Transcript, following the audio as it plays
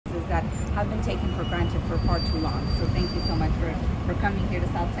have been taken for granted for far too long. So thank you so much for coming here to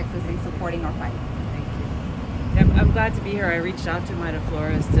South Texas and supporting our fight. Thank you. I'm glad to be here. I reached out to Mayra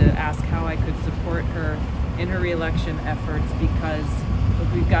Flores to ask how I could support her in her re-election efforts because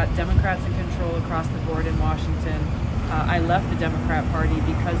look, we've got Democrats in control across the board in Washington. I left the Democrat Party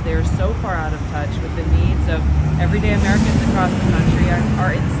because they are so far out of touch with the needs of everyday Americans across the country,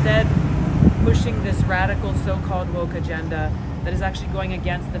 are instead pushing this radical so-called woke agenda that is actually going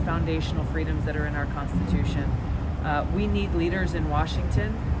against the foundational freedoms that are in our Constitution. We need leaders in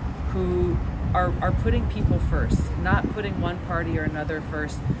Washington who are putting people first, not putting one party or another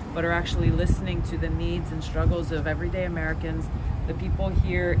first, but are actually listening to the needs and struggles of everyday Americans, the people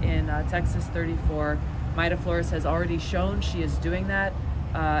here in Texas 34. Mayra Flores has already shown she is doing that,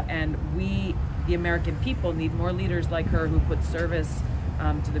 and we, the American people, need more leaders like her who put service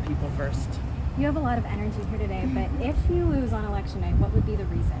to the people first. You have a lot of energy here today, but if you lose on election night, what would be the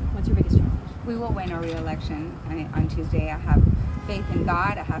reason? What's your biggest challenge? We will win our re-election on Tuesday. I have faith in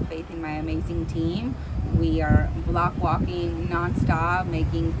God. I have faith in my amazing team. We are block walking nonstop,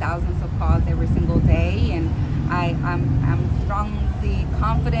 making thousands of calls every single day, and I'm strongly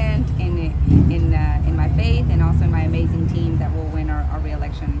confident in my faith and also in my amazing team that will win our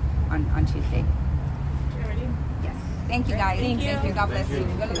re-election on Tuesday. Yes. Thank you, guys. Thank you. God bless you.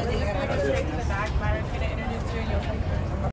 Let's go straight to the back. Myra's going to introduce